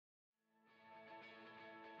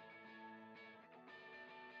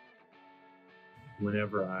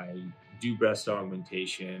whenever I do breast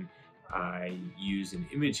augmentation, I use an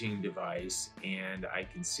imaging device and I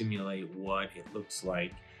can simulate what it looks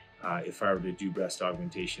like if I were to do breast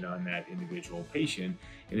augmentation on that individual patient.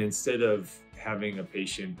 And instead of having a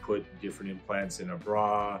patient put different implants in a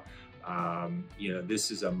bra,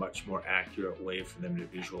 this is a much more accurate way for them to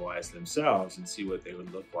visualize themselves and see what they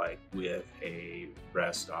would look like with a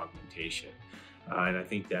breast augmentation. And I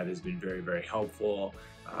think that has been very, very helpful.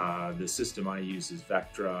 The system I use is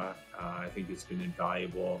Vectra. I think it's been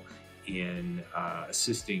invaluable in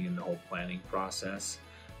assisting in the whole planning process.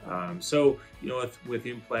 With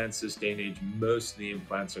implants this day and age, most of the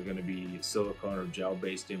implants are going to be silicone or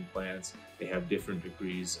gel-based implants. They have different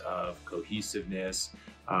degrees of cohesiveness,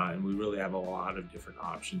 and we really have a lot of different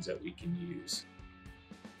options that we can use.